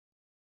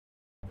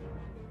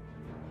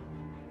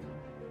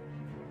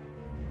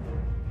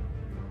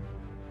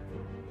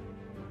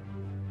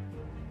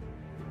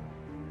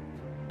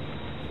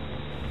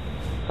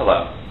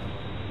Hello,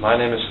 my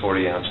name is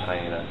 40 Ounce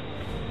Hyena,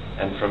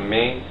 and from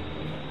me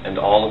and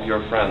all of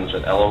your friends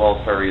at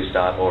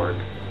lolfurries.org,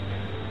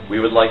 we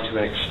would like to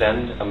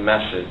extend a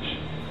message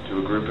to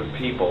a group of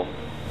people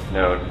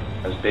known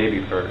as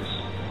Babyfurs.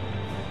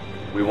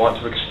 We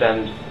want to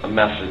extend a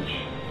message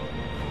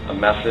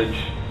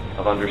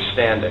of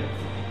understanding,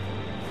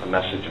 a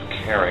message of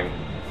caring,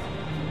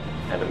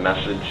 and a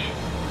message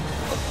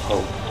of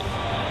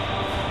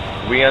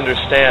hope. We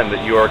understand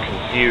that you are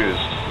confused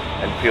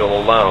and feel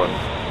alone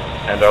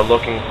and are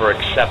looking for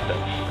acceptance.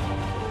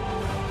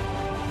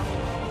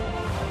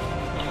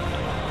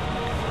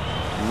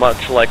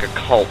 Much like a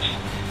cult,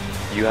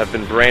 you have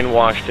been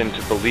brainwashed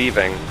into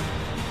believing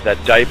that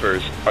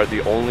diapers are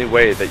the only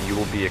way that you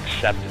will be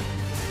accepted.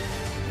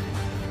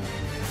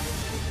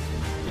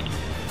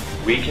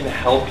 We can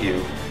help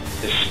you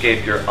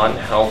escape your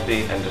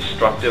unhealthy and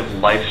destructive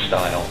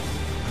lifestyle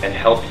and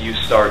help you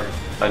start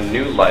a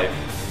new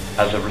life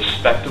as a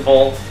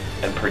respectable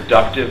and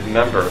productive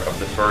member of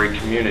the furry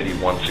community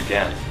once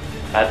again.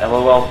 At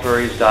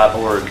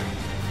lolfurries.org,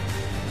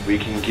 we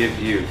can give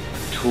you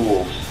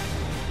tools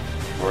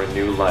for a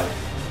new life.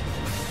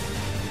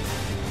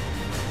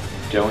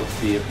 Don't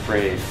be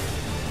afraid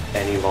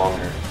any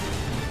longer.